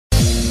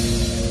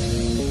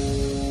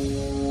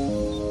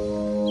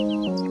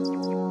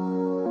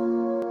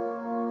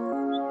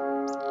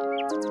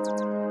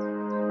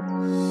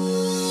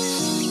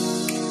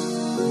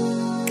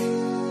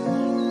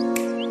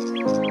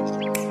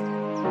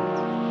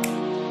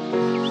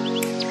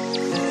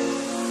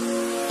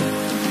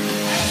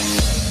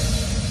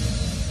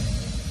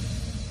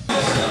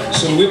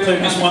So we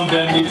played this one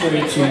band, we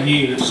played for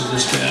years in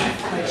this band.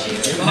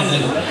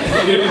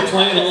 And we'd be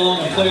playing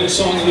along and played a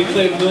song that we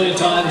played a million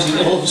times,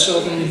 and all of a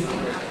sudden,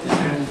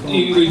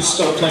 we'd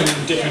start playing in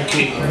a different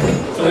key.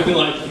 And we'd be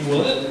like,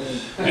 what?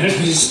 And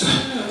we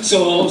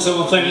so all of a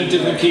sudden we're playing in a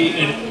different key,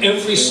 and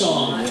every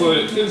song, for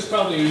it was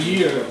probably a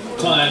year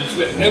time,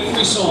 but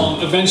every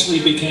song eventually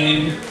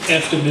became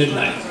After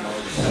Midnight.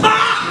 I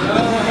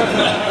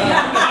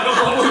don't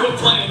know what we were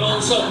playing, all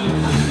of a sudden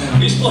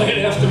he's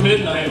playing After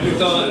Midnight. We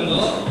thought,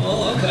 oh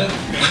okay.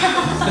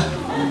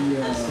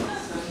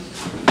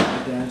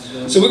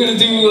 So we're gonna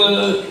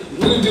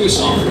do a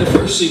song from the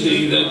first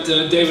CD that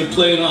David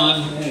played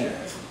on.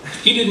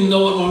 He didn't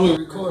know it when we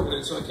recorded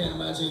it, so I can't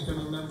imagine he can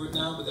remember it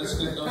now, but that's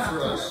good enough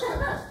for us.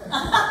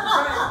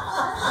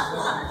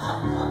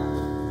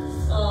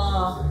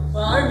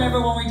 Well, I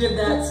remember when we did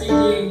that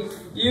CD,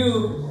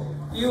 you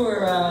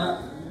were,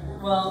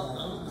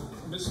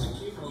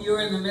 you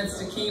were in the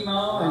midst of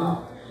chemo, and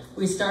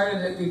we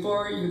started it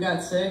before you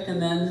got sick,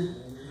 and then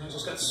I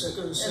just got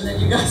sicker and sicker. And then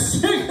you got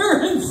sicker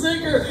and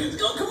sicker.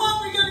 Oh, come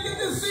on, we gotta get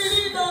this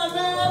CD done,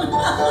 man.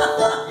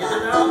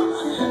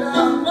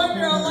 Like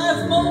your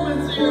last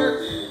moments here.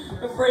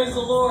 Praise the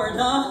Lord,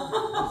 huh?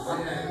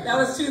 That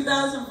was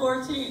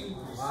 2014.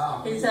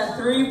 Wow. He's had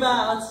 3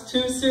 bouts,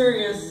 2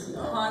 serious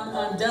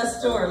on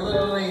death's door,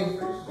 literally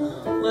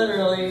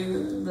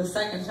the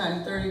second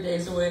time, 30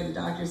 days away. The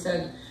doctor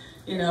said,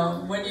 you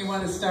know, when do you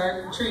want to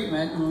start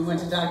treatment? And we went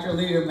to Dr.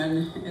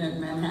 Lederman in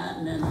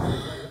Manhattan,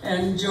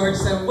 and George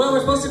said, well,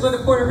 we're supposed to go to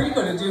Puerto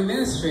Rico to do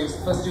ministry. We're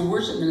supposed to do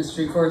worship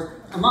ministry for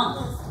a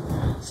month.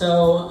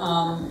 So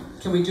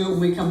can we do it when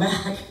we come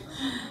back?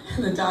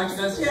 And the doctor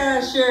goes,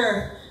 yeah,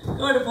 sure.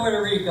 Go to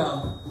Puerto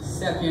Rico,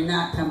 except you're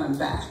not coming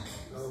back.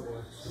 Oh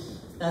boy.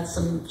 That's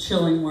some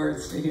chilling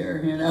words to hear,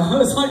 you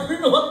know. It's like, we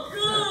were like,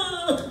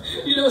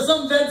 you know,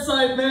 some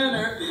bedside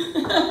manner.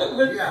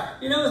 But, yeah.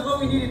 you know, it's what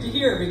we needed to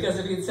hear, because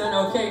if he'd said,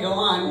 okay, go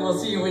on, we'll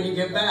see you when you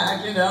get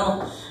back, you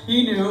know.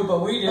 He knew,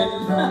 but we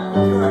didn't.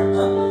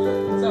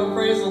 So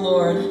praise the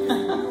Lord.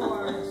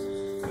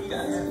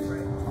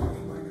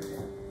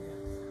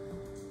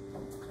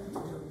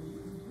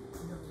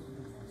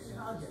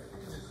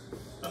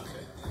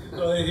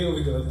 Well, here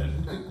we go then.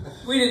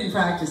 We didn't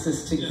practice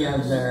this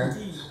together,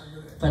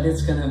 but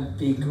it's going to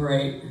be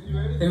great.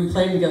 They've been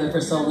playing together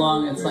for so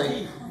long, it's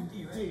like,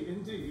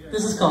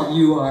 this is called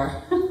You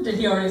Are. Did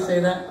he already say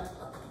that?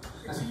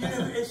 It's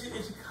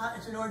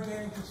an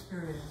organic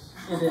experience.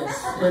 It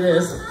is. It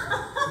is.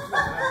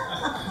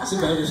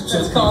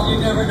 It's called You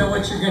Never Know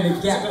What You're Going to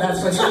Get.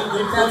 That's what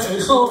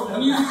that's code,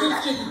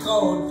 musician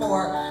code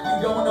for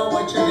you don't know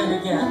what you're going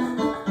to get.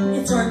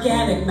 It's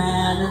organic,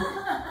 man.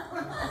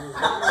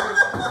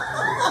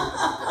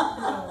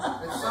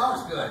 It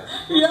sounds good.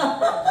 Yeah.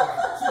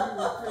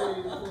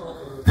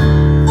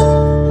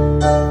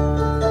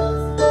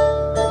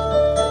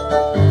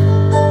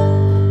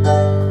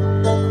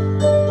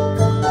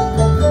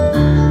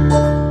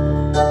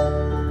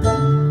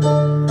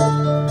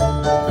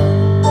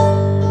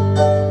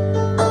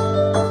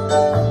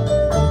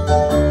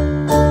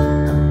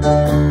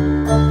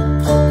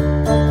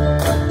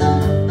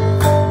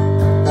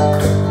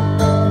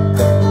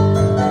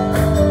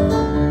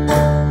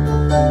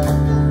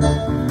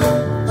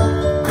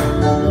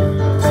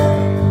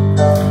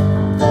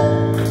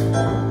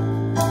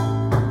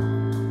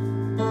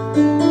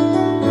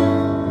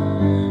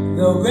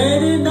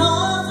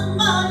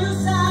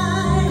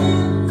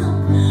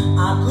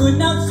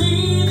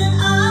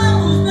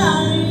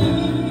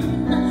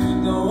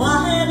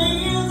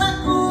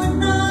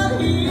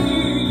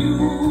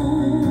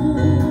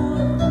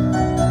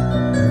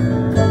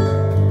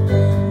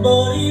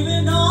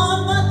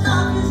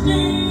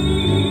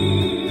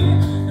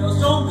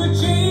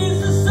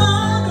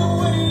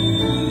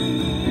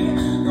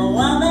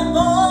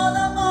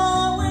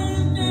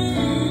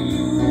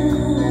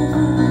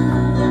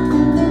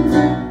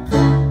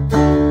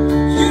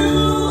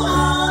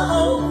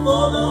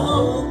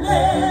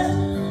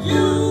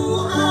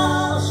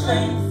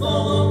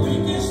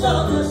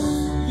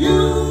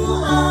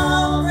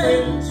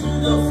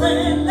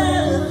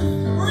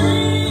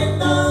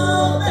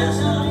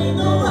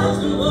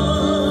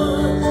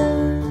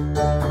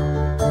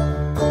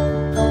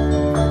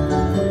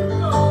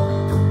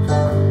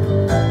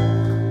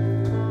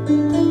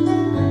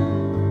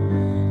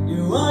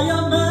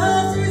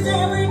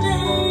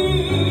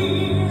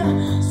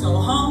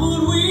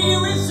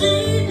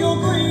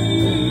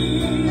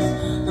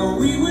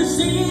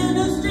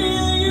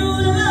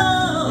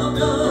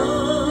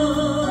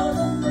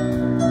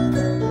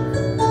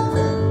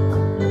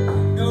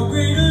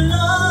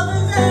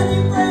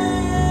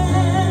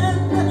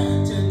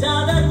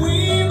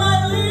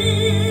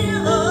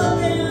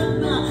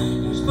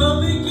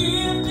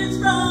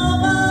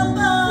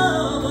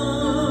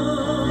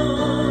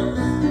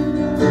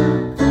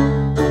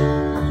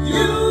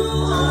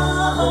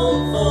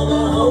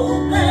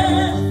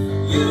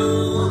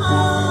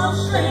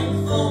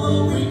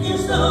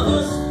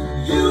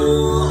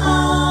 You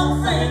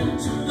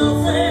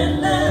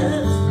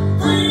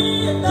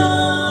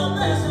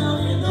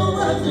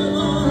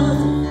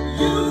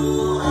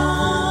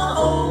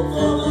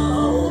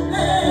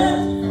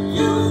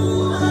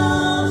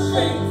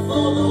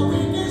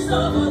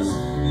of us.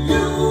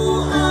 You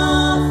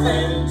are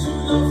friend to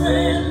the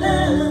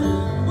friendless.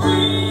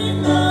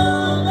 Bring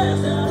the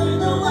best out in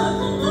the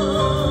worst of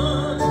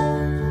us.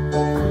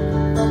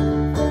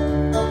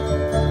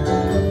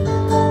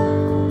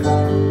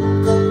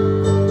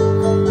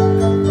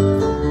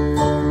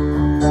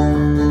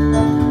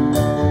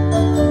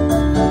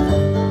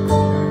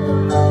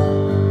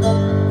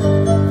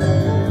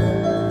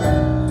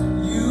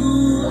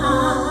 You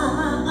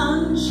are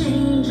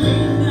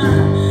unchanging.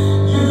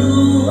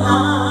 You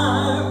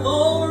are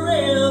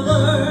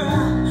forever.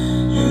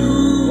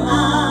 You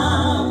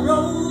are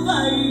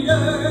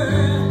provider.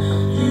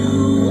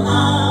 You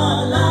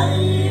are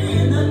light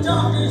in the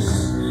darkness.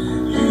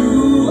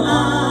 You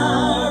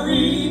are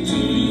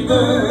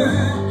redeemer.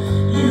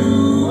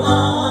 You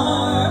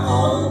are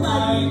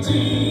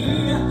almighty.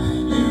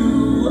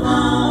 You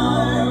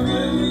are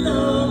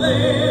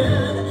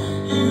beloved.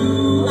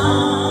 You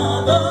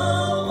are the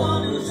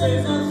one who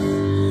saves us.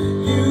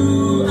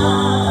 You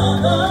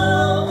are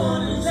the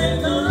one who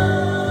saves us.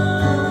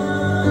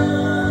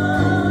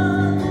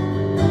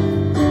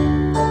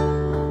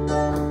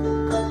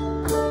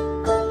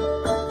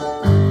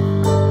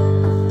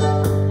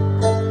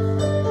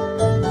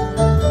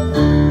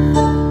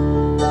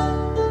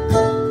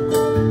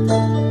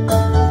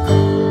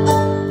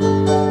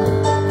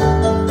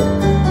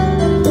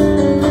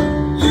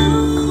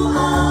 You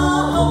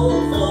are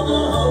hope for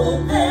the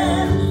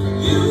hopeless.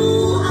 You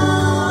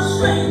are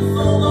strength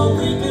for the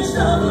weakest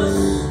of us.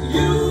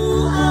 You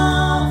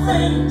are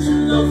friend to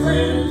the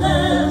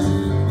friendless.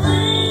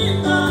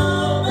 Bring the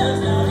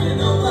best out in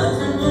the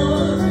worst of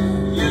us.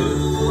 You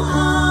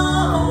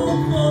are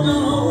hope for the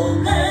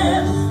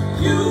hopeless.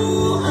 You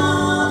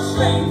are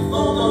strength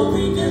for the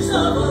weakest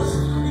of us.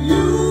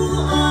 You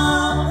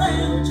are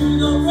friend to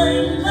the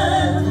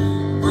friendless.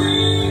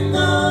 Bring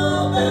the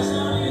best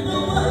out in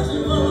the worst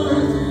of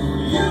us.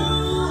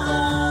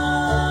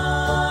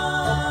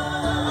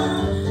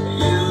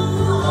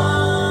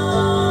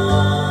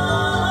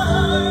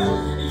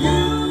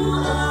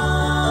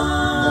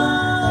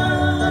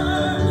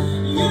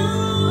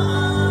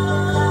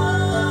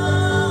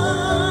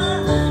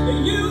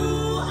 You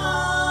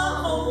are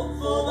hope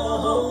for the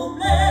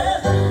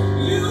hopeless.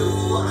 You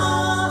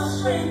are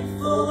strength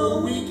for the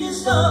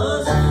weakest of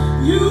us.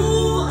 You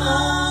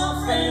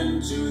are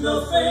friend to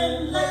the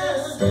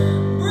friendless.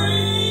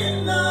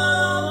 Bring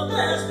the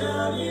best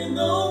out in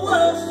the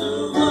worst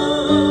of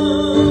us.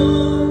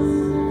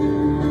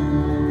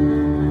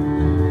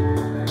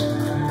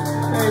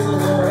 Praise the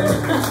Lord.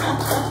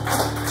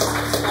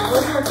 I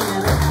was working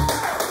on it.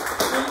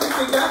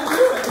 We got to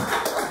do it.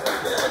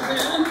 Good,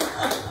 man.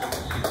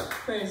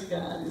 Praise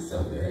God. He's so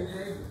good.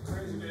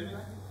 Crazy, baby.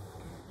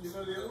 You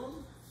know the other one?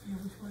 Yeah,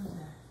 which one's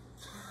that?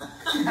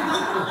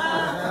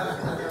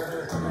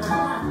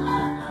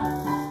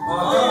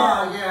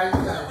 Oh, yeah, you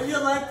got Oh, it. you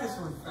like this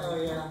one? Oh,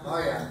 yeah. Oh,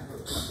 yeah.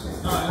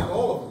 All right.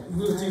 All of them.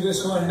 We'll do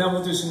this one, then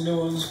we'll do some new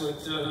ones,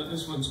 but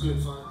this one's good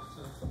fun.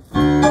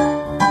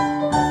 So.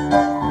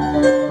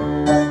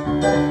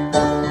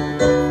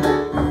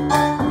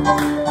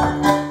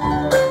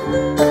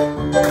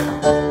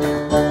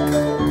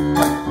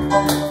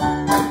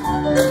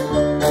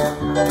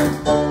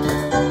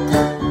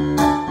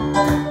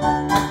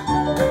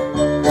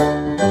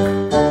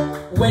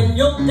 When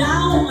you're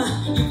down,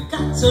 you've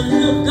got to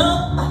look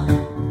up.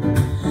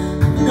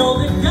 Know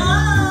that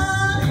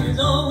God is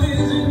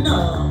always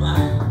enough.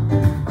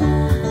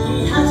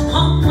 He has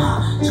come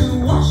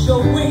to wash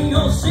away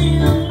your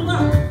sin.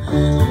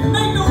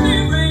 Make no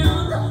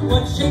difference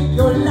what shape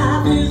your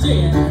life is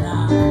in.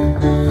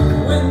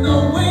 When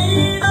the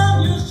weight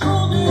of your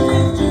shoulders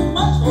is too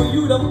much for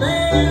you to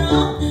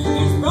bear,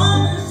 His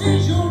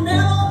promises you'll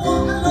never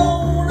walk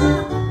alone.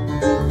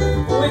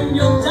 When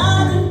you're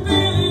tired and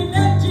feeling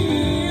empty,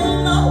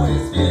 He'll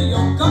always fill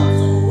your cup.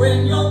 So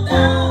when you're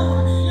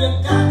down, you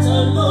got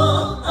to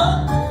look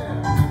up.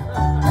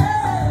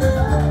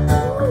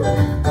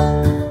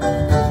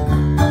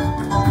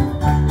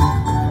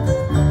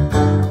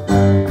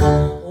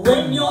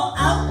 When you're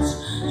out,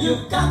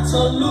 you've got to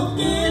look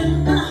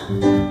in.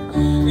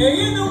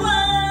 In the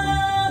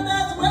world,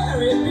 that's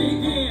where it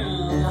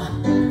begins.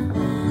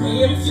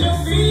 If you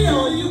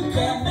feel you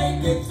can't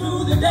make it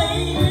through the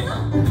day,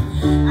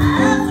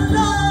 ask the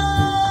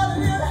Lord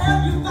and He'll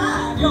help you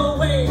find your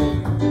way.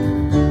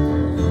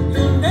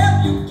 He'll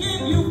never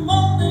give you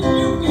more than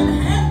you can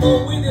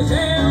handle with His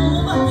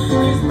help.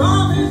 His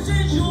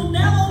promises you'll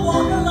never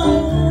walk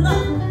alone.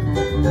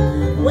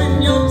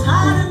 When you're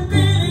tired and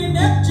feeling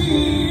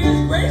empty,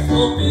 His grace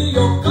will fill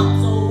your cup.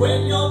 So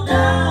when you're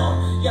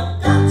down,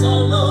 you've got to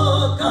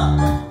look up.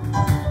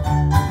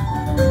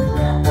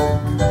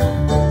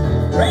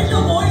 Raise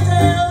your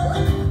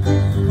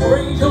voices,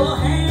 raise your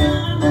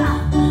hand.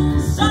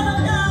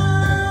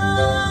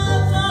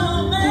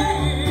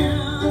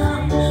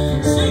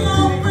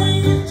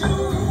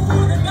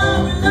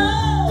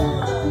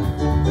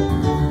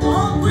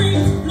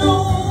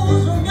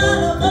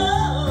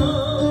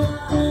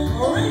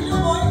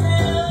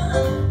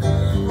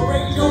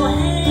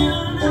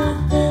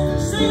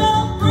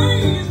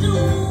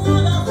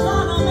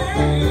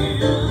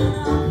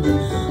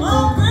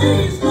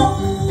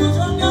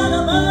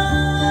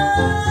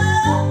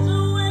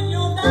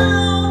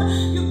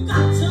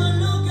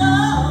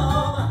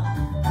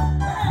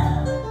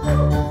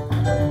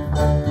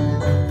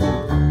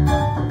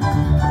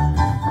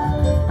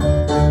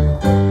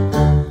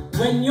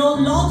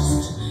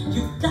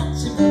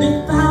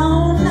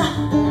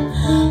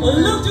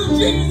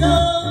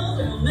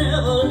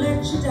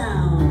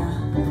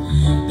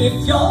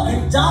 If you're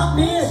in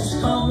darkness,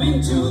 come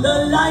into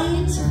the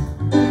light.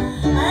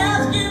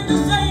 Ask him to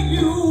save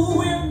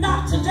you, if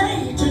not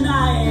today,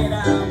 tonight.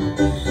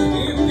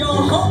 If you're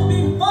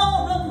hoping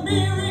for a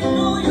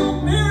miracle, your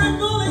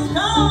miracle is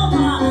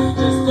come.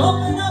 Just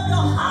open up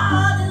your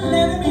heart and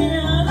let him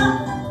in.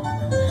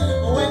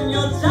 When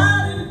you're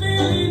tired and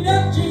feeling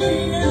empty,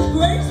 his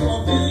grace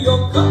will fill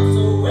your cup.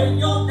 So when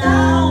you're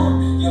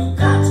down, you've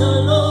got to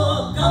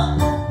look up.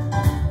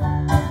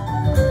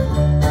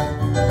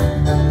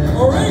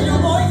 Raise your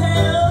voice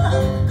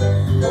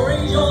and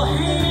raise your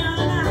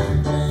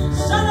hand.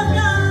 Son of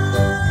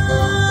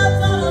God,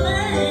 son of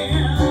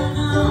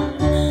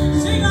man,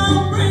 sing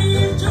all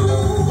praise to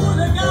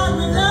the God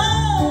we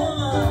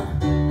love.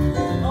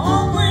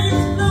 All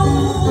praise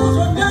flows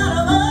from God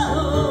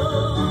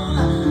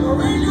above.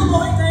 Raise your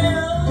voice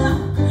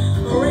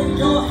and raise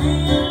your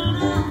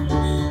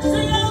hand.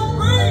 Sing all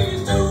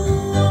praise to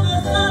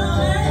the Son of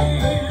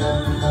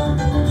Man.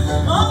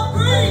 All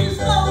praise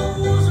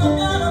flows from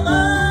God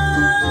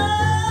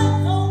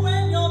above. So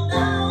when you're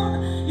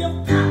down,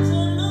 you've got to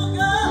look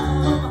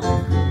up.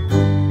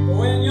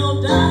 When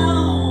you're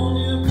down,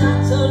 you've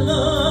got to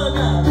look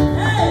up.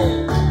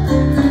 Hey!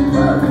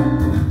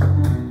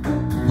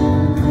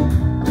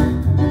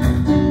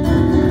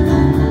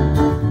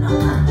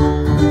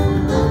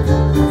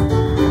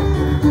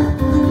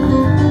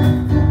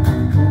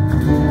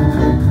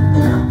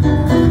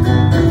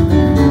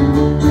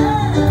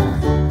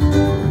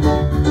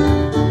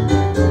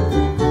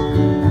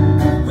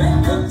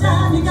 When you're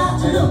down, you got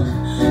to look.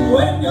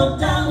 When you're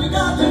down, you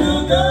got to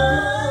look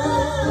up.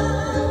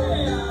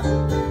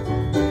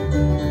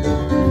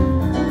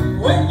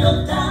 When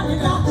you're down, you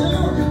got to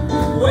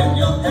look. When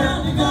you're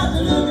down, you got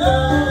to look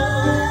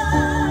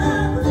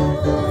up.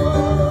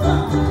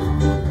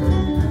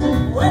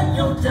 When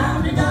you're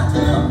down, you got to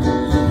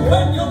look.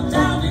 When you're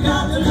down, you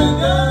got to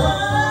look up.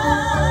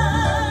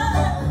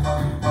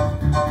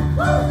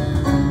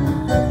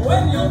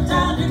 When you're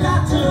down, you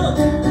got to look.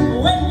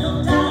 When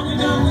you're down, you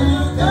got to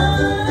look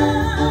up.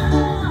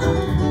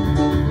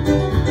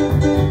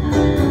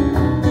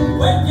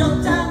 When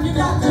you're down, you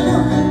got to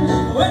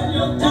look. When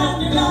you're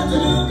down, you got to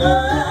look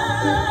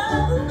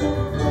up.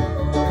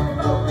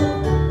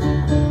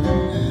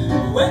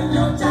 When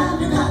you're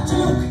down, you got to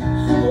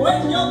look.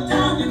 When you're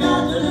down, you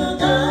got to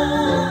look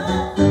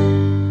up.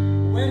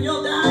 When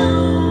you're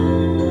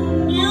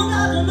down, you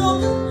got to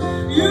look.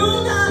 You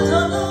got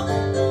to look.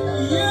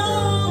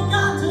 You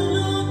got to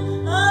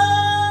look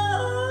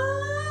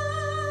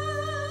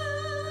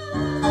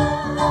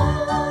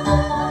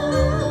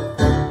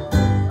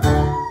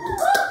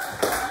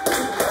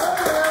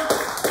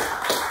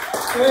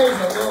Praise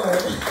the Lord.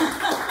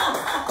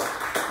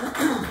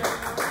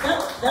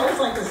 that was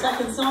like the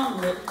second song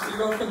that you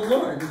wrote for the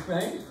Lord,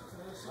 right?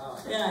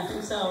 Yeah, I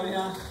think so,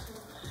 yeah.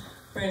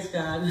 Praise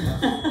God.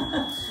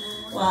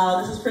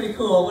 Wow, this is pretty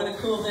cool. What a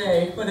cool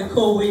day. What a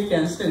cool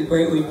weekend. It's been a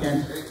great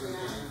weekend.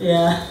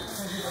 Yeah.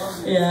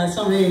 Yeah,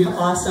 so many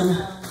awesome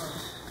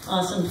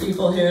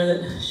people here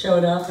that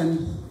showed up,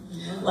 and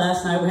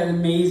last night we had an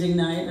amazing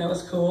night. That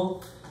was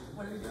cool.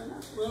 What are we doing now?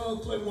 Well, I'll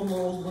play one more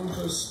old one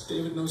because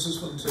David knows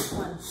this one too.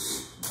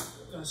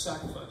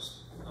 Sacrifice.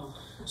 Oh,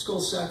 it's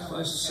called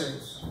Sacrifice the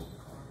Saints.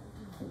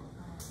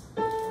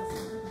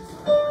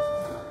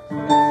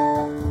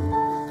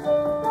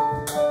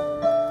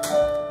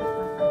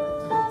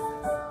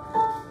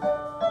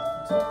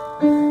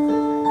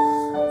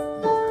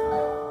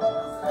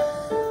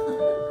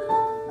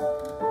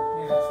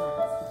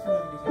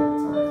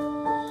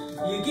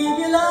 You give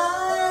your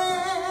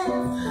life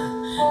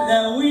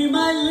that we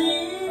might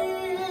live.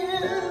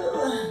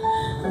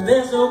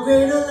 There's no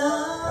greater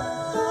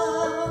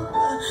love,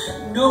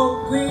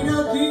 no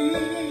greater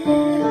gift.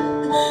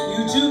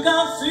 You took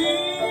our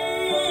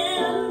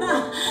sin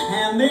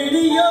and made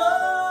it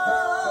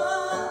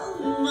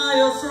yours by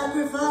your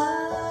sacrifice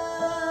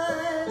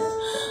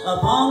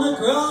upon the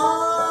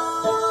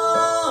cross.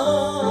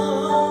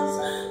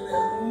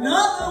 There's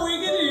nothing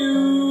we can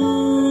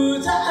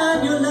do to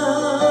earn your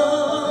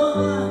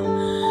love.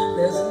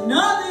 There's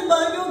nothing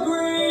but your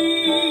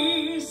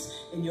grace,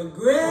 and your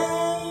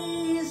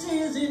grace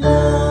is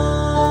enough.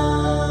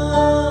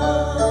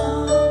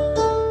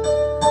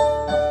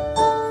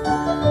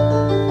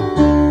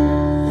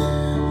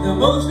 The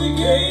most we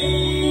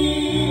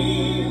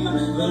gave,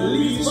 the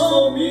least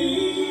for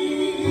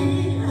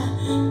me,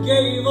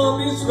 gave up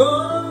his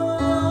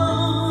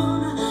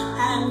throne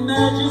and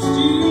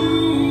majesty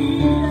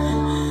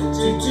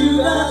to do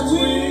God's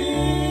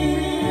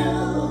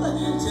will,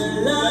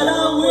 to light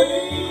our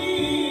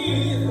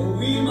way, that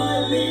we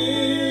might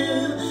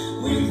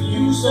live with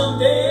you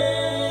someday.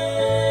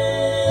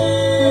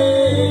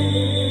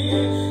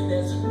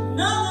 There's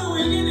nothing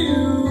we can do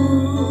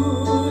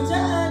to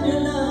earn your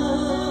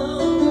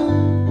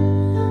love.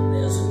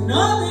 There's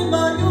nothing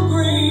but your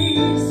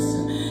grace,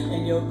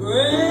 and your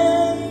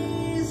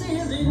grace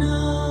is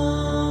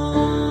enough.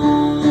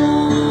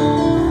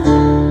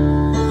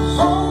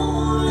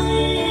 Holy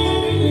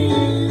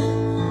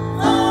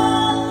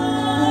Father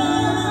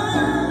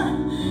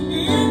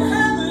in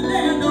heaven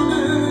and on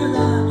earth,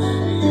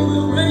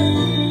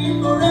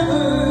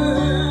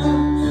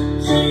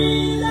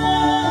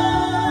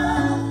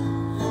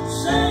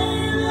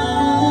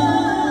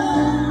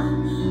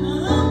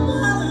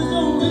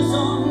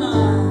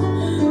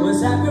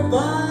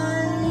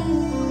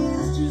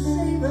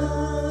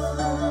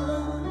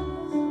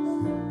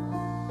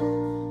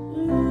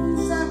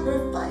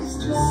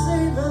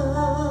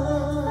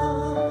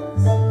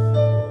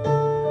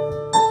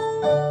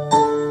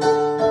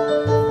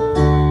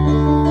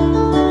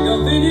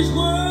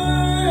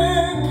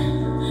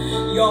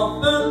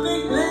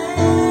 perfect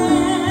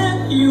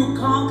plan. You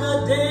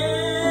conquered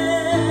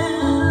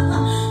death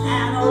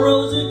and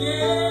rose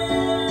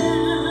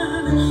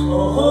again.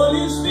 Oh,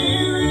 Holy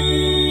Spirit,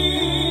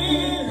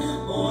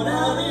 poured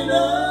out in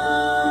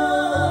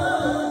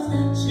us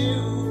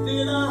to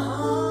fill our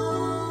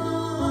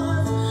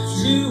hearts,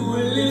 to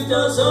lift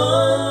us up.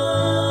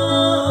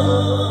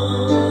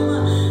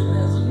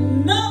 There's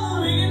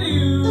nothing we can do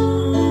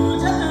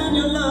to earn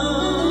your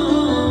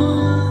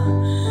love.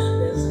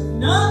 There's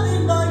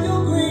nothing but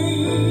your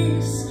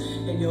grace,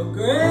 and your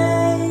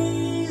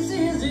grace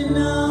is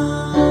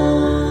enough.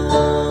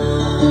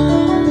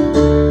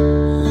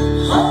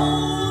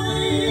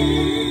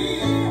 Holy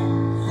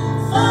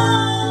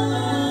Father,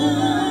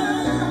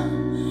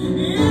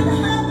 in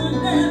heaven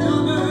and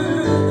on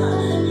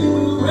earth, you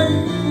will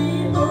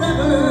reign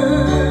forever.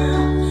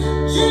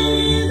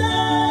 Jesus,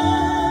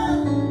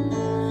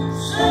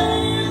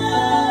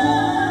 Savior,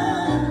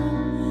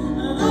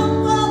 the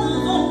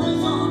Father's only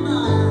Son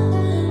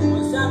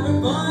was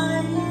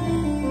sacrificed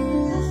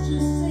to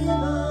save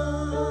us.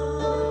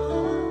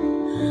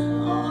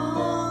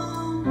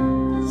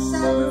 Oh,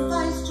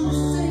 sacrificed to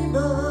save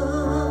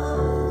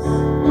us.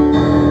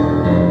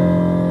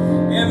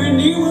 Every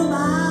knee will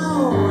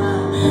bow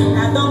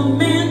at the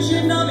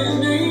mention of His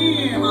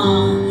name.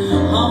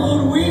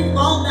 Humbled we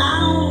fall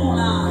down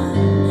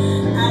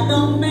at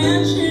the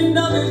mention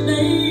of His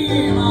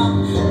name.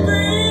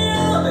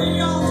 Feel the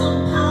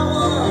awesome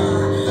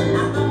power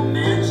at the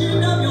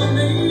mention of your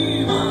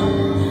name.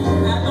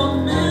 At the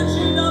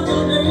mention of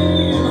your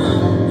name.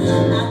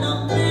 At the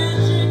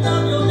mention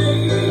of your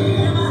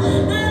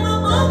name. Name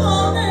above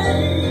all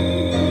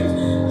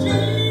names,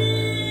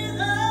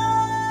 Jesus.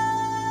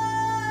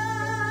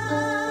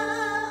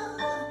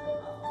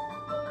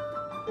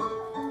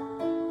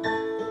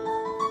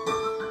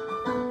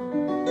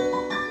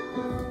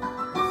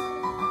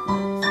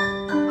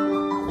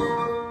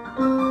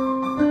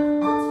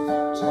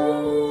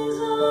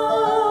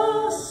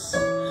 Jesus,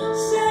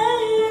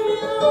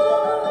 Savior,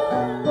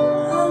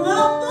 the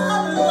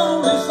Father's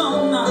only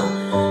Son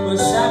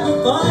was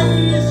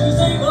sacrificed to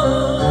save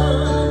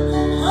us.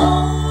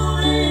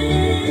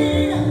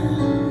 Holy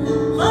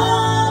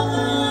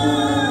Father,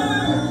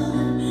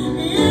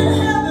 in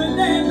heaven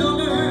and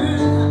on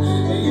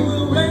earth, you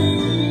will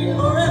reign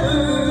forever.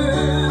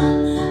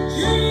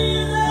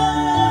 Jesus,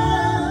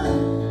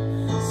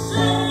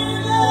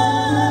 Savior,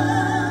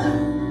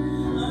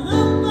 the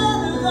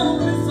Father's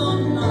only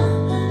Son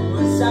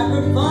was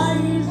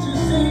sacrificed to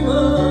save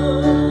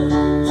us.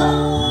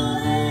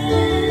 Holy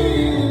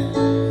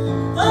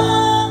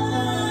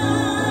Father,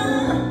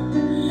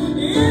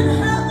 in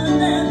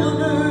heaven and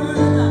on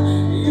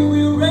earth, you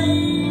will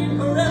reign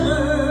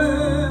forever.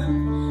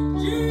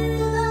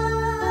 Jesus,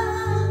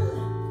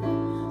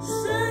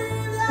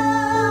 Savior,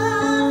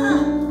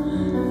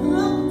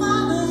 the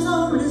Father's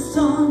only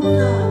Son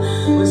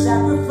was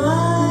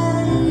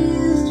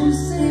sacrificed to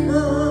save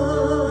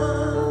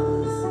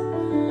us.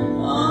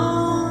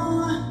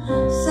 Oh,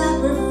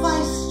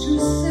 sacrifice to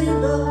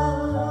save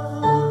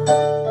us.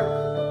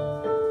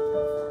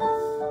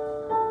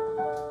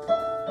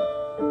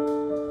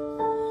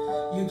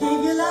 You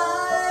gave your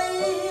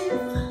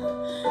life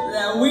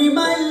that we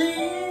might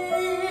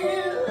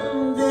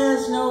live.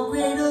 There's no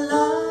greater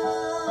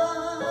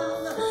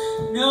love,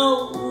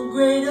 no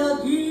greater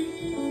gift.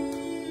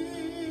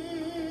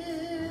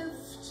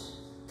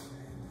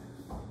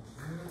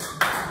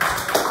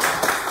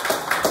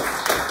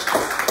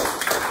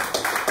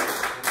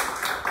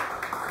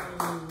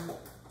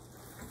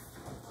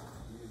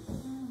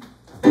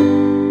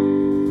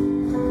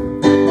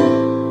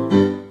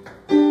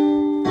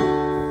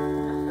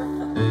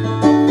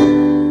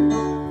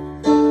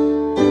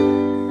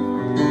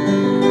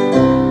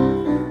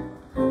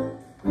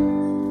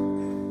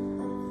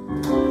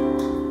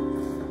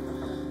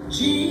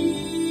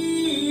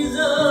 Jesus,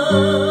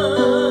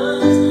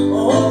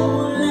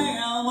 oh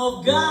Lamb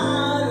of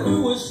God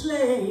who was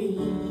slain.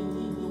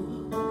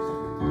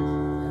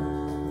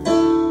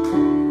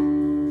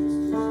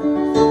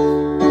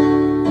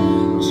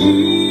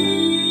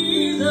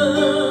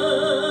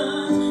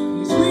 Jesus,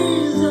 He's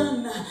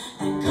risen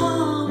and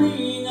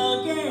coming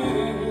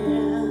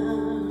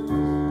again.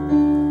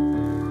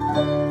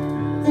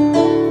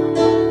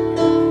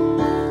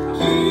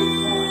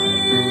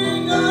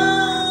 King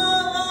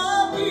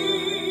of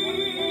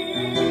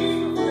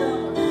kings,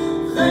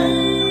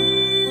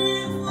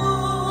 faithful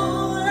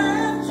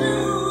and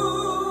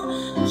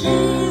true,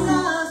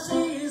 Jesus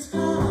is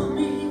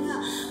coming,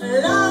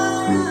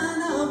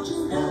 Lion of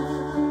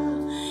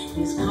Judah,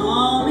 He's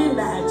coming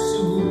back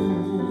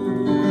soon.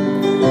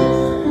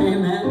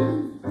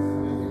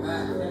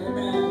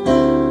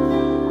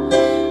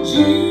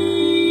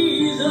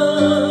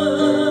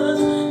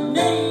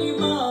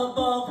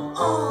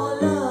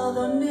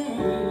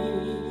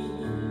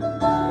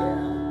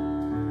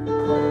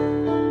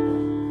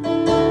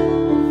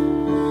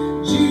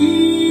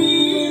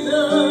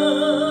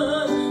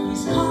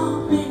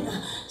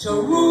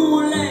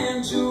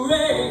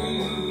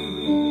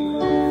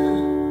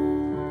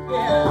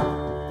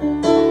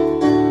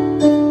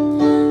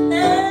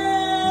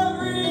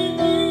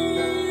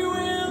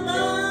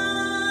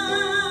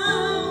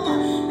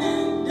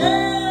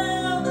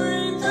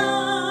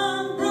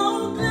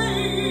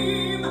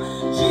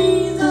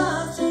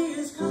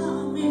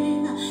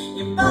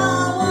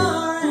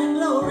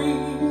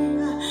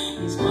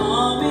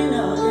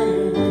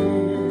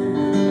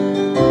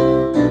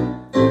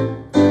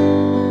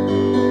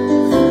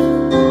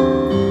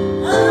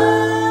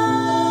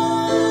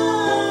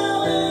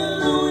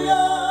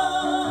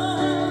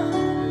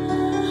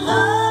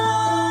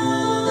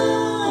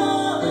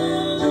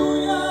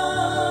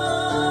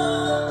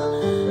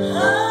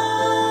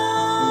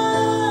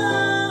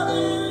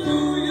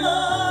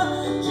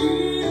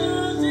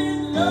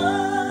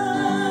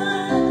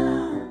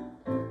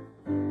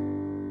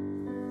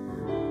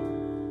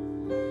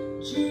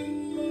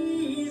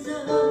 Jesus,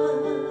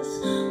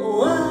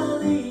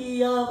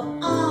 worthy of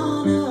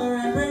honor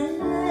and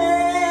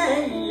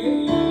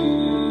praise.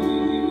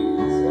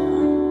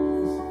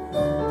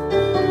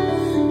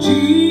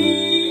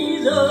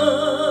 Jesus,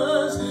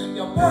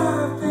 you're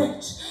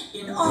perfect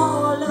in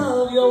all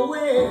of your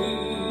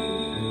ways.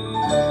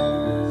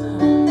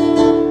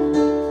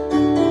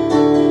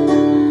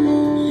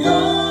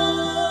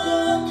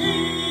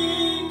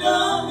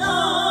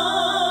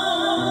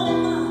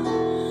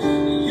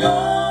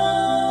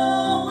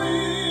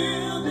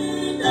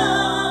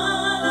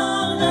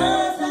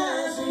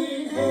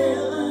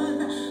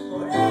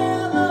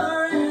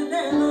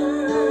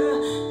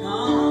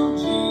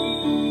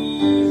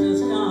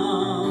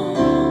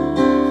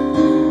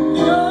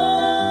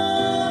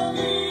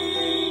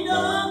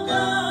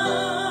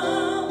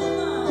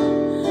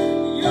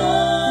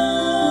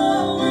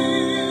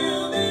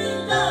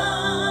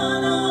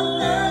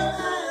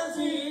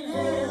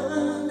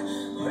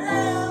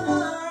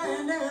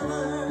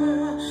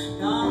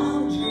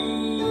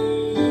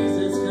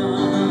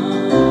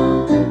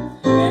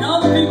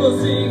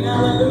 Sing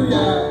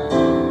hallelujah.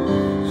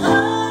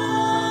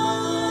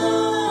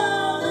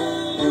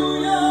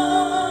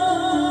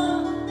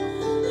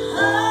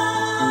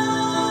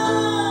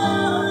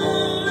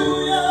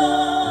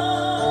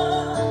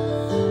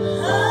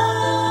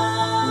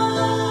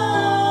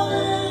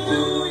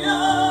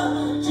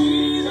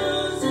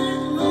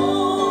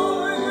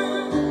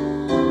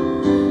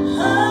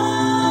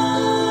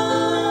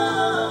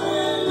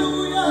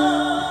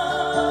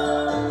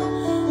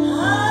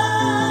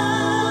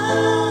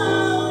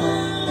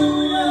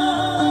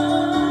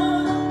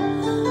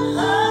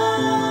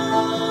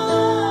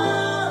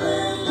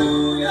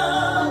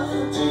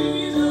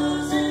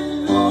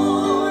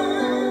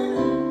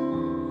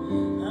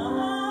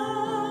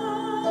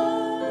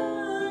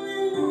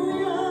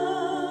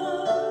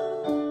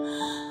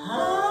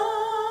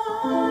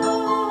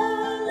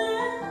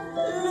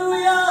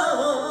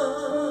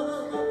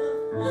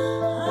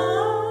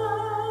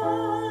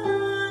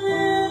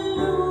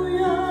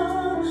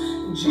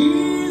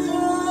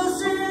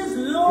 Jesus is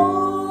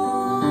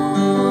Lord.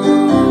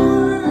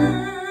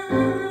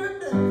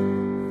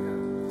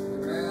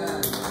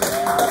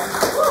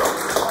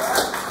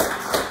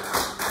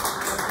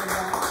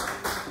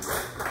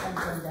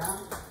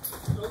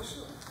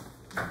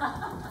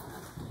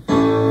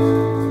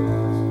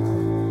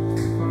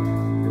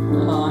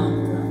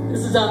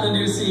 This is on the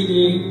new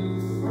CD.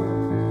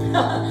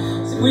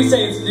 We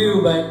say it's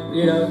new, but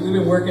you know, we've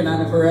been working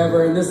on it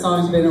forever, and this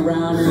song's been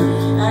around.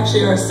 And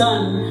actually, our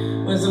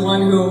son was the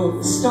one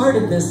who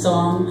started this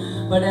song,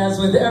 but as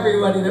with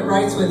everybody that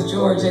writes with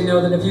George, they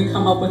know that if you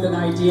come up with an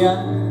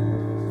idea,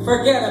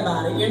 forget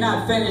about it. You're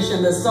not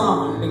finishing the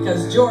song,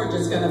 because George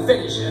is going to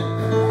finish it,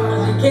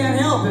 because he can't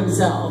help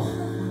himself.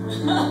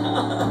 You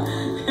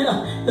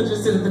know, he'll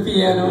just sit at the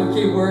piano and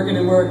keep working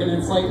and working.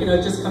 It's like, you know,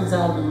 it just comes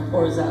out of him and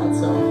pours out.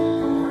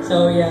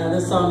 So yeah,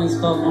 this song is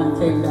called One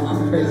Came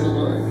Down. Praise the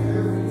Lord.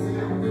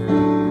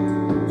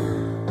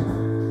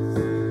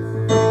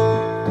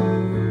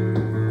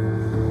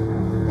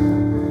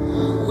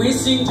 We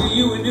sing to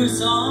you a new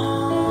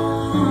song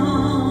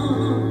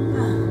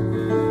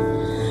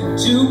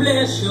to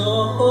bless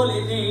your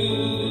holy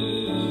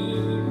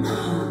name.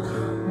 Our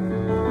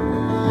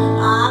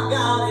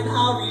God and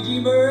our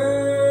Redeemer,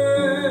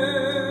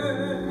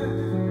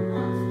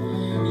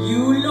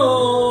 you,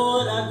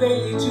 Lord, are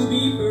greatly to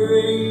be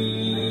praised.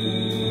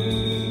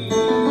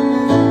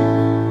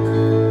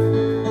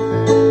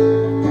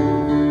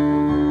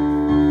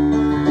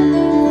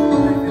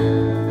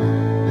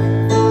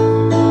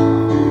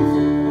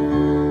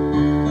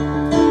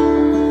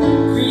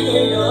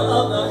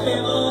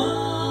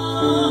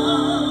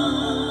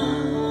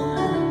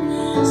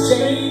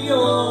 Savior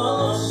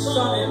of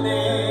Son and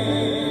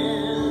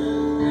Man,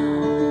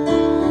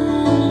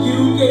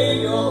 you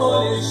gave your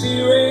Holy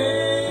Spirit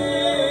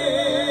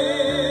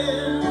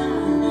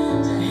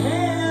to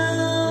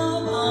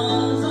help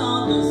us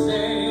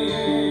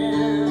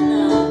understand.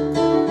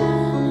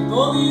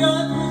 Before the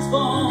earth was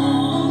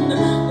formed, the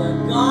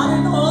God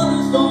and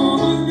cornerstone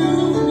you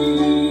knew me.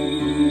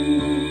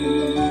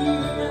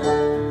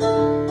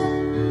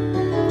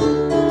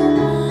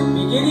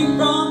 Beginning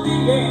from the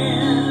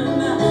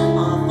end,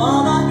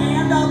 Father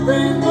and our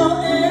friend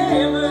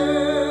forever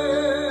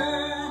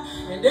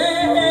and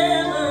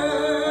ever.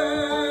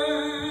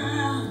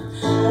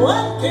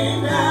 What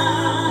came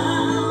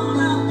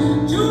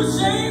down to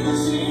save the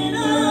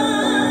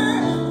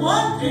sinner?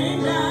 What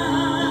came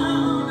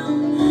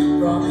down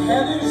from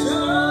heaven's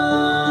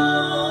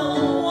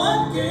throne?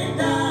 What came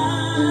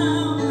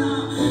down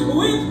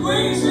with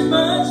grace and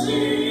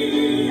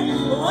mercy?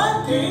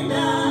 What came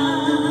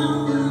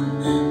down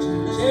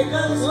to take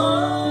us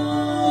home?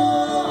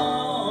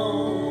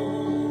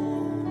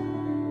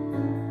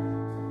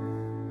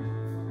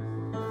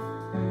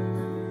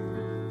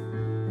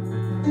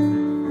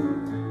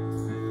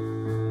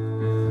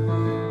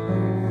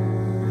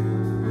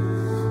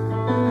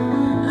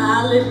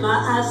 I lift my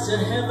eyes to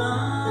heaven,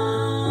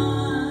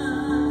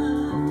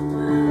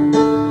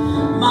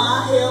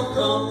 my help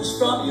news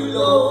from you,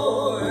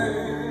 Lord.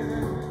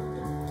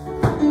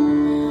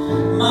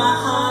 My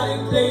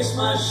hiding place,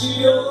 my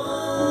shield.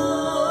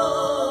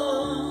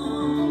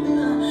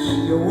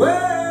 Your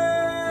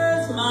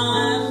words,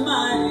 my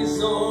mighty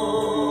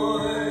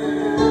sword.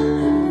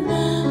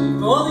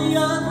 Before the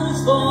earth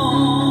was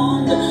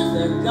formed,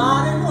 the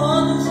God in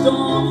all the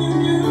storm, you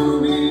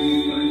knew me.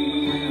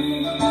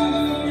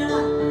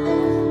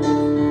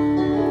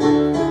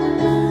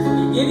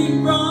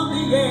 Beginning from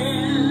the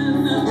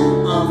end,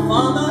 our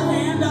Father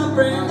and our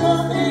friend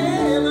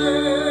forever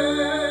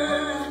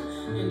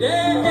and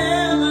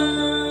ever.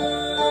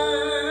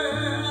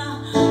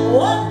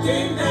 What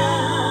came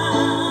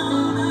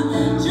down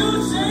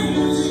to save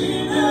a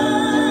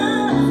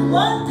sinner?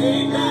 What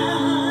came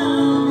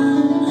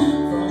down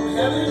from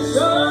heaven's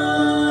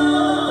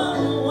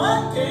shore?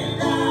 What came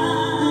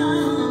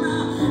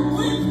down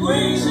with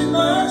grace and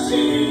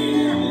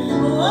mercy?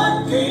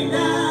 What came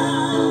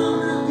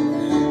down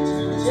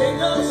to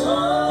take us home?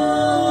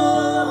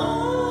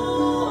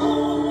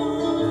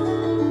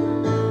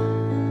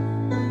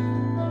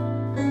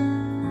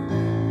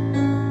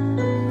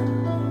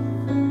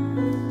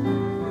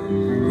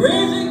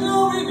 Praise and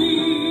glory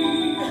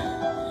be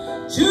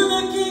to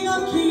the King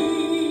of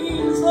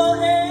Kings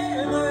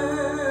forever.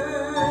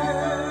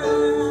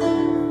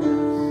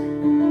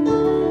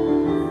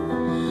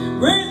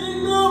 Praise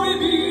and glory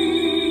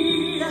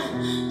be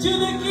to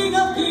the King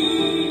of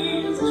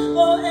Kings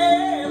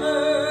forever.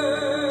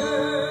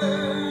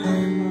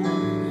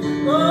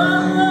 Oh,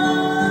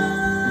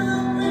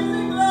 praise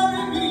and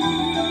glory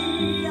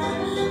be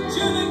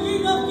to the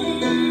King of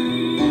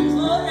Kings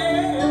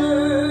forever.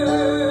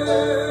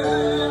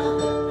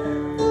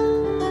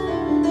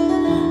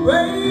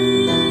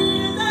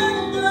 Praise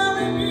and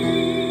glory be,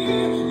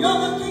 you're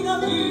the King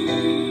of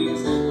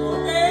Kings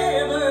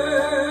forever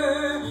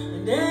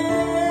and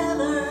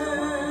ever.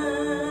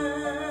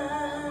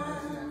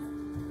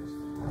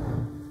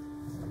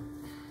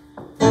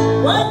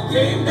 What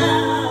came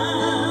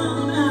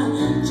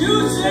down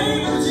to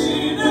save a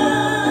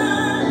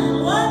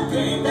sinner? What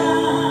came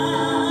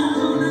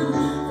down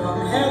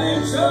from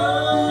heaven's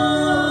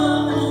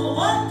shore?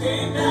 What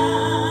came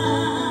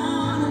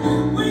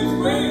down with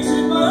grace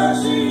and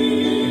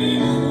mercy?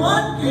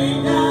 What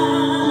came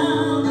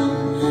down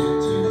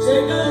to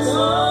take us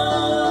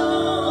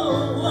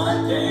home?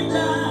 What came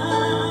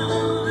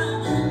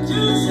down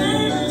to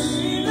save a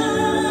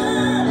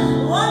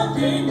sinner? What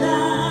came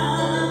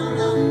down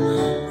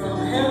from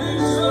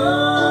heaven's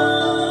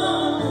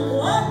shore?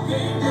 What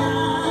came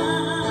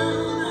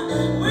down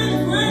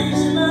with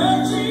grace and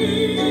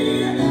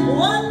mercy?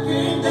 What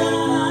came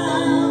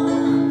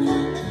down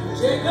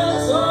to take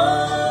us home?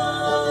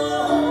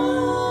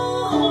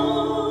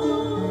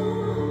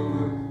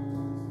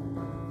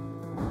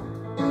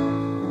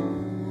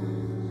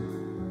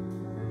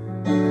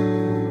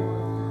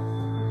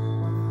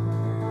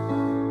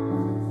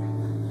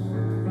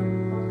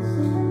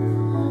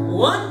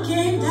 What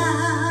came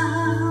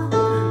down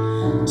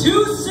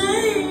to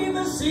save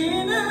a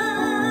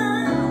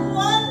sinner?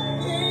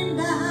 What came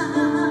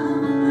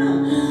down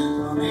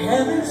from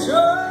heaven's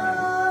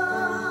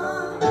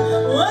shore?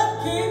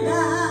 What came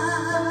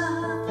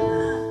down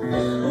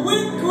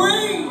with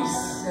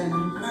grace and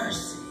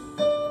mercy?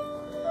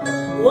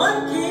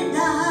 What came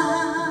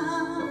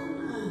down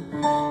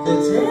to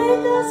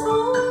take us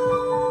home?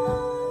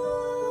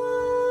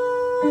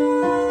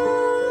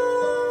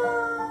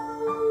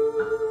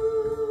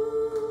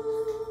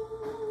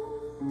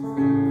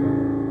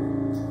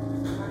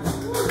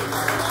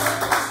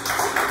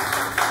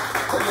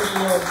 Praise the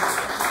Lord.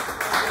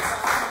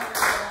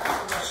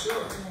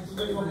 Sure.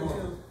 Maybe one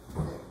more.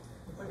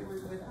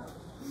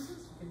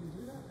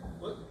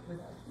 What?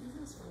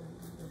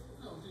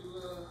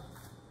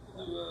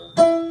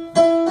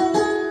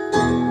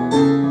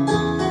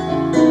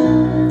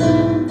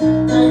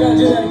 Now you gotta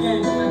do that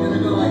again. I'm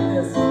gonna go like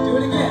this. Do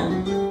it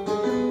again.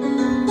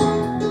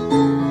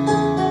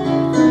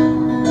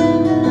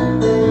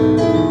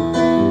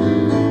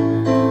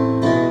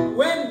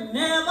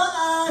 Whenever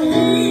I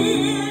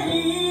hear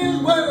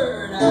His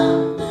word,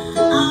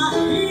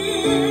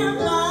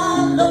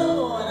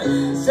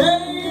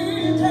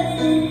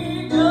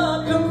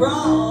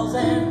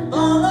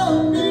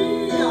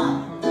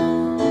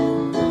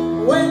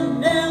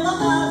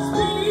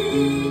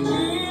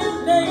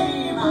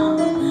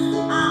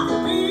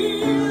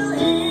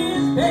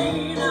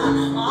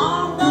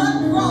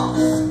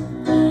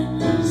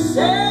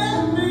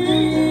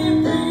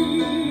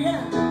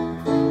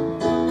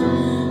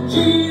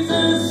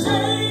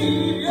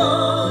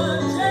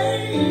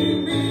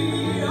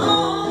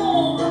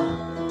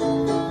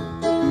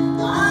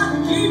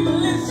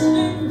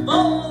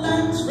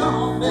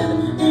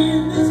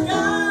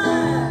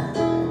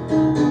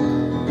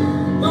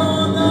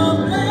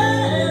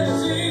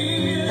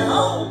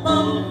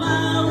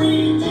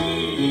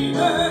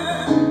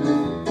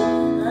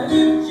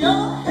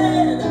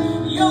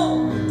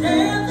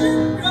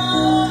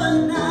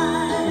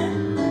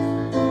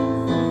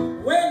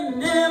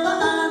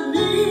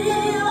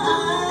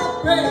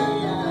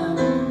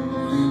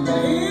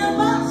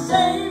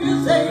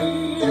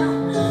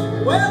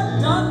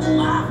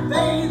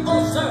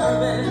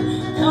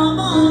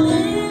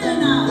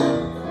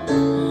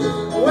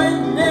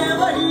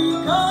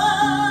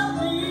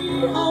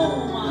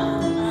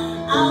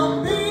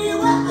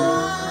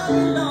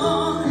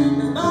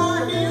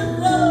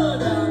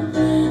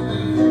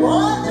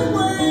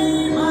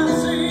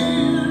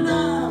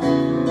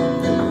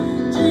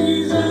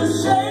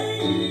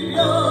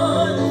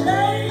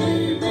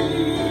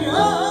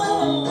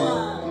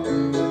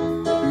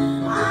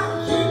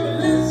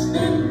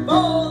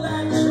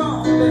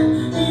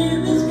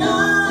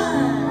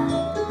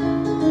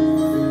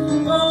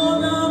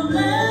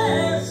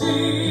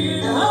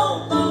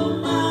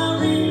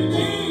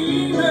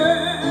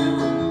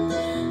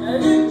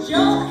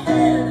 your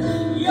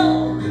head,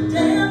 your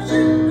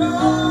redemption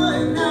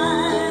drawing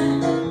nigh.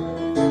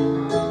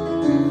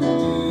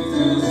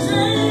 Jesus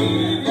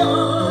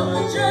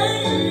Savior,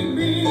 take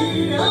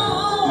me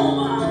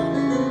home.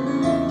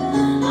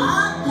 I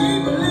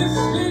keep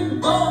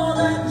listening for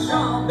that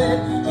trumpet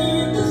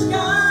in the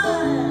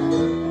sky,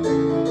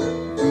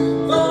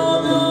 for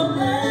the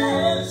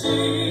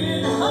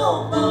blessed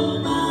hope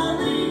of my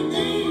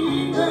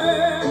Redeemer.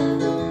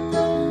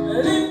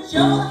 Lift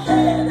your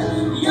head,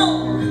 your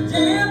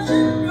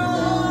redemption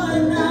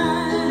drawing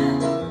nigh.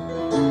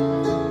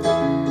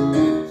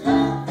 Lift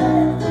your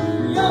head,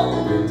 your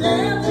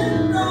redemption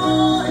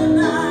drawing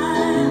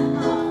nigh.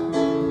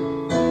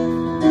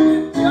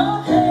 Lift your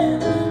head,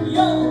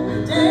 your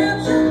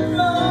redemption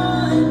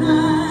drawing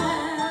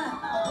nigh.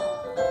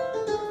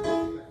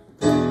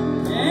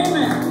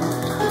 Amen.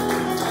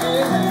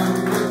 Amen.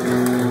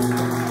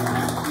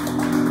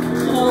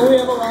 We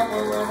have a lot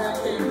more where that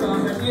came from,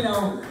 but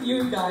you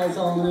guys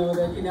all know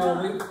that,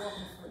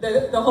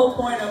 the whole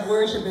point of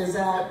worship is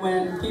that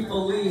when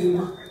people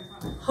leave,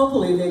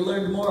 hopefully they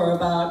learned more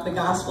about the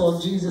gospel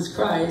of Jesus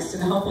Christ,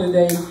 and hopefully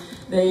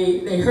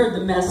they heard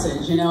the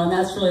message, and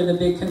that's really the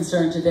big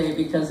concern today,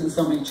 because in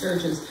so many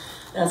churches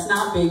that's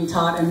not being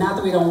taught. And not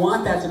that we don't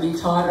want that to be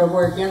taught or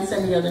we're against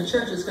any other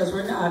churches, because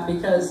we're not,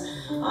 because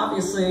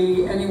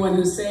obviously anyone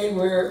who's saved,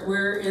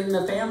 we're in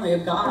the family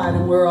of God,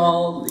 and we're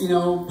all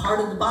part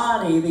of the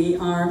body, the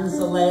arms,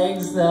 the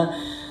legs, the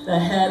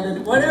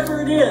head,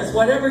 whatever it is,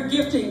 whatever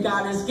gifting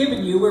God has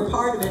given you, we're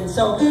part of it. And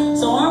so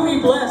aren't we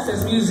blessed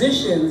as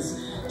musicians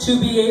to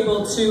be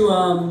able to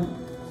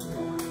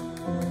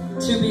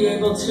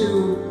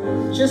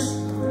just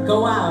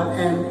go out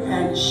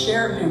and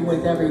share him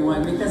with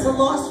everyone, because a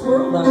lost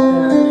world out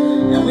there,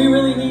 and we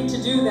really need to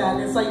do that.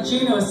 And it's like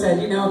Gino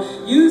said,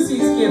 use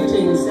these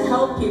giftings to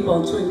help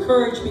people, to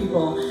encourage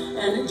people,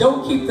 and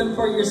don't keep them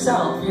for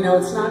yourself.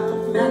 It's not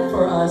meant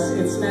for us.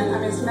 It's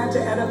meant to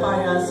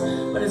edify us,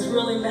 but it's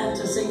really meant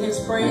to sing his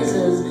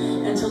praises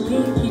and to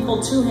lead people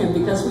to him,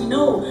 because we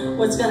know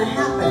what's going to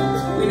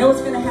happen. We know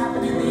what's going to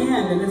happen in the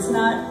end, and it's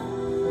not,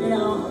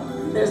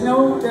 there's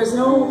no,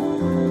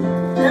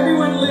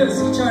 everyone lives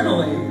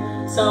eternally.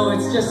 So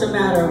it's just a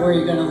matter of where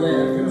you're going to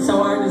live. And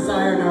so our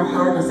desire and our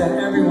heart is that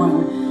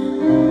everyone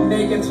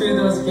make it through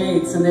those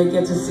gates and they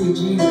get to see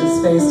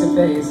Jesus face to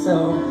face.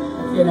 So,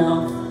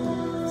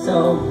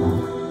 so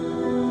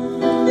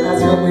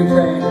that's what we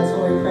pray. That's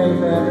what we pray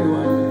for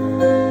everyone.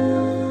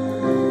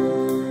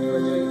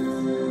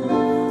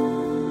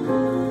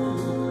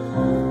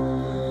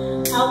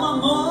 I want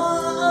more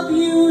of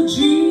you,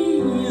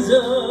 Jesus.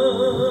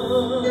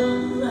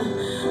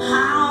 I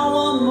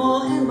want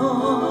more and more.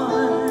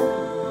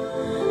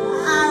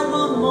 I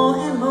want more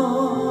and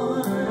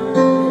more.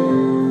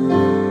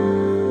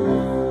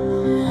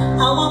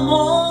 I want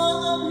more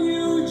of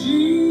you,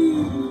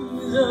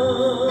 Jesus.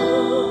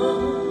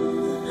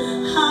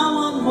 I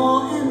want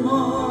more and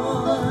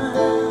more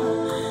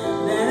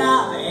than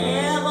I've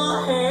ever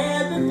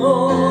had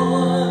before.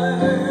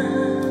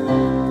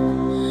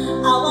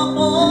 I want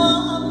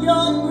more of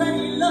your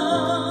great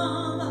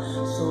love,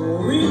 so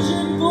rich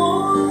and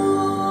full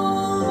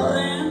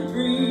and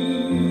free.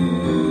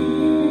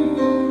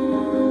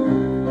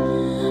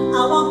 I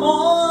want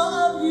more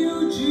of you,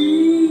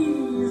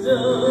 Jesus,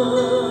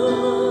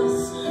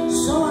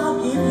 so I'll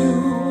give you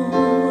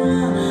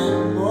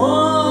more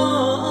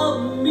of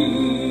me.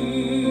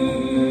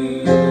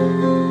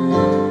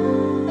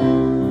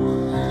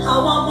 I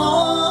want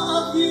more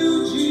of you,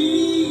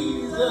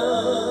 Jesus.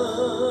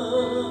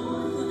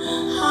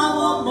 I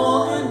want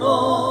more and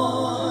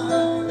more.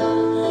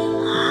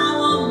 I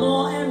want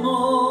more and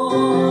more.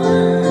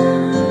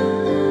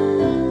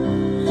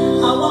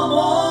 I want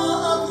more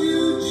of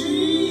you,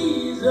 Jesus.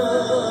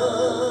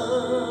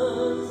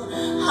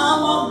 I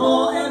want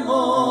more and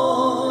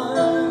more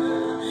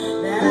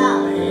than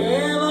I've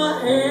ever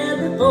had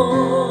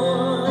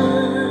before.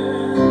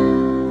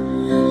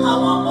 I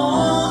want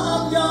more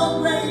of your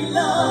great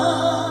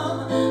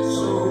love,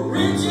 so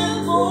rich and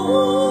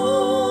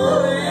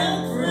full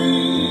and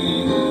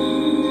free.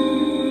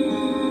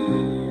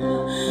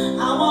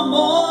 I want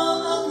more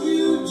of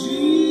you,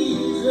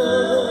 Jesus,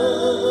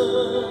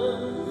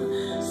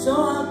 so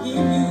I'll give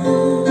you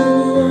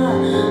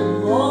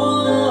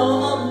more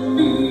of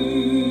me.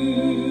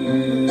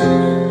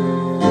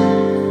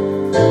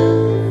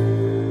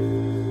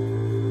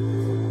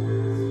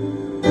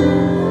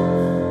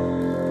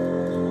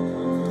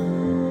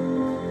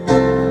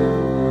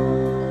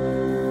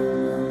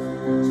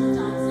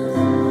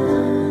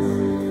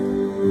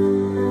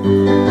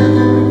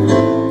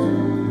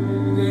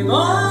 You gave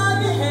all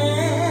you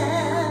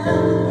had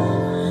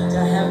to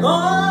have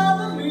all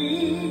of me.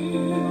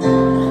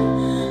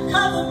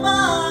 Covered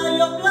by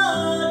your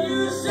blood,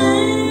 you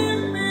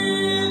saved me,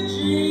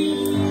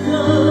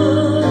 Jesus.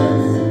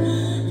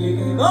 You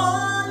gave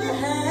all you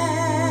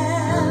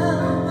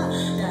have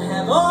to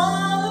have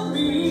all of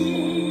me.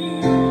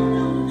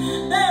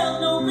 There's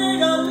no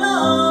bigger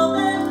love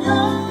than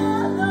your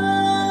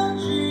love,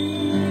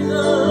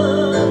 Jesus.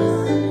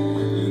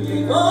 You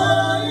gave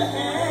all you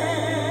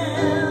had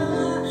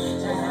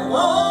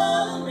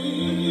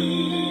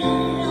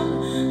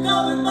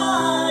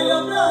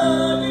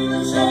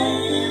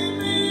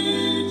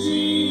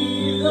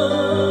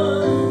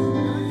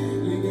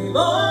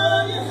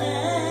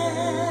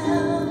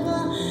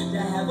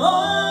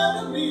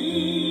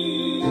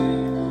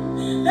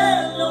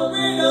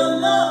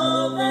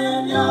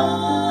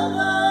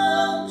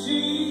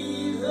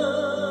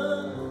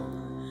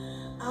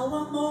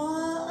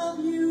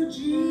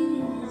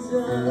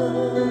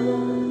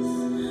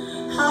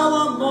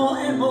want more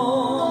and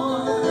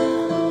more.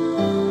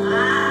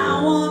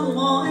 I want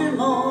more and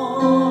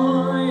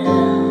more.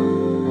 Yeah.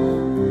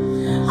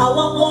 I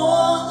want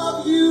more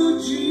of you,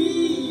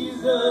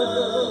 Jesus.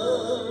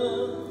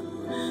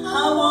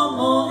 I want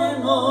more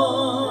and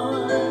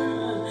more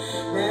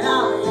than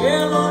I've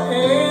ever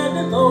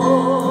had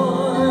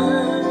before.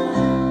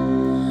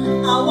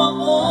 I want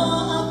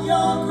more of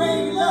your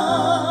great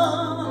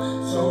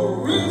love, so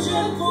rich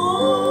and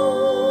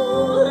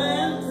full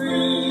and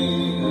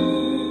free.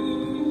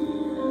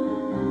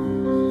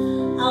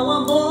 I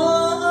want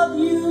more of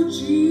you,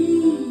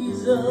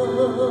 Jesus,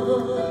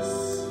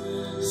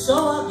 so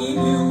I'll give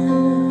you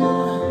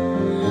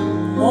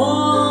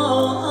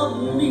more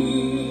of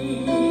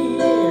me.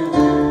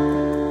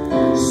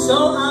 So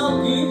I'll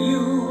give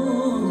you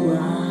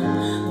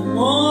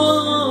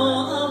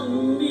more of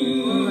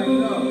me.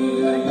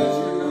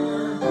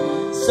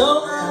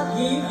 So I'll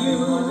give you.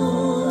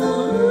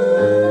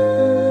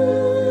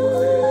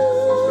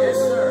 Yes,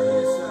 sir.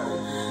 Yes, sir.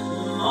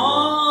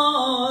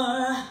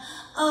 More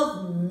of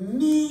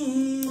me.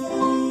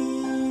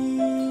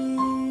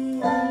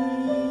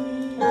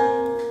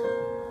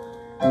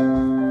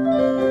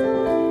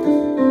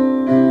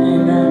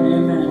 Amen,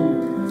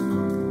 amen.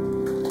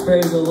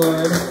 Praise the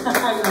Lord.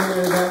 I can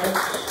hear that.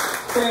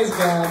 Praise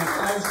God.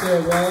 That's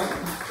good, right?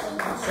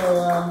 So,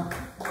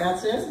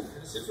 that's it?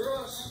 That's it for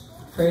us.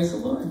 Praise the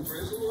Lord.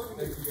 Praise the Lord.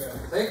 Thank you, God.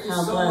 Thank you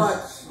God so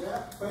bless. much.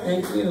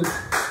 Thank you.